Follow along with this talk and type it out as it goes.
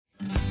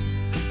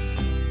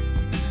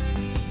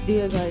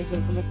Dear guys,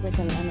 welcome back to my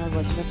channel and are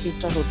watching a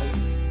 3-star hotel.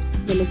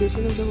 The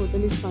location of the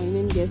hotel is fine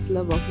and guests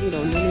love walking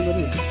around the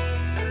neighborhood.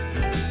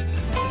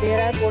 There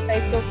are 4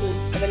 types of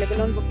rooms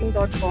available on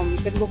booking.com. You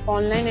can book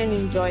online and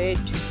enjoy it.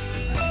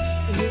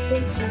 You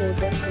can see more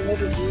than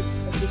 100 reviews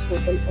of this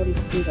hotel on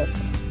booking.com.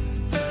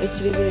 Its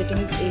review rating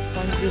is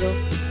 8.0,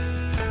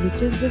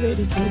 which is very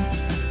good.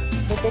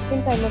 The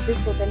check-in time of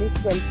this hotel is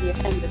 12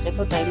 p.m. and the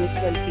check-out time is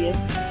 12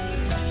 p.m.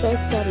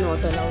 Pets are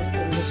not allowed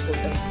in this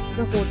hotel.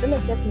 The hotel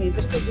accepts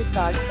major credit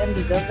cards and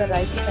reserves the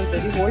right to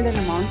temporarily hold an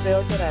amount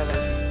prior to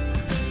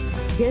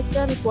arrival. Guests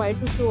are required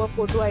to show a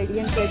photo ID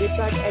and credit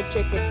card at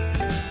check-in.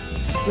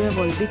 If you have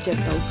already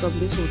checked out from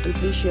this hotel,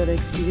 please share your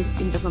experience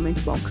in the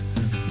comment box.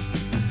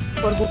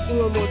 For booking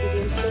or more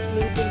details, check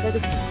link in the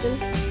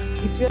description.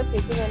 If you are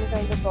facing any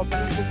kind of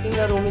problem booking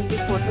a room in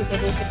this hotel,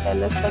 then you can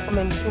tell us by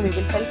commenting. We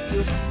will help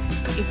you.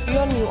 If you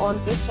are new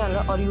on this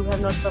channel or you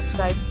have not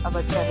subscribed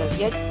our channel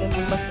yet, then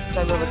you must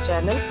subscribe our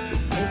channel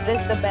and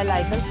press the bell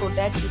icon so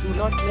that you do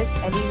not miss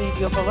any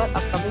video of our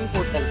upcoming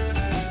hotel.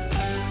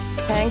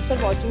 Thanks for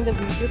watching the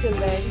video till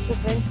the end. So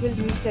friends, will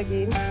meet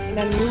again in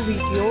a new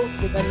video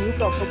with a new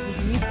property.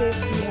 Be safe,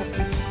 be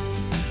happy.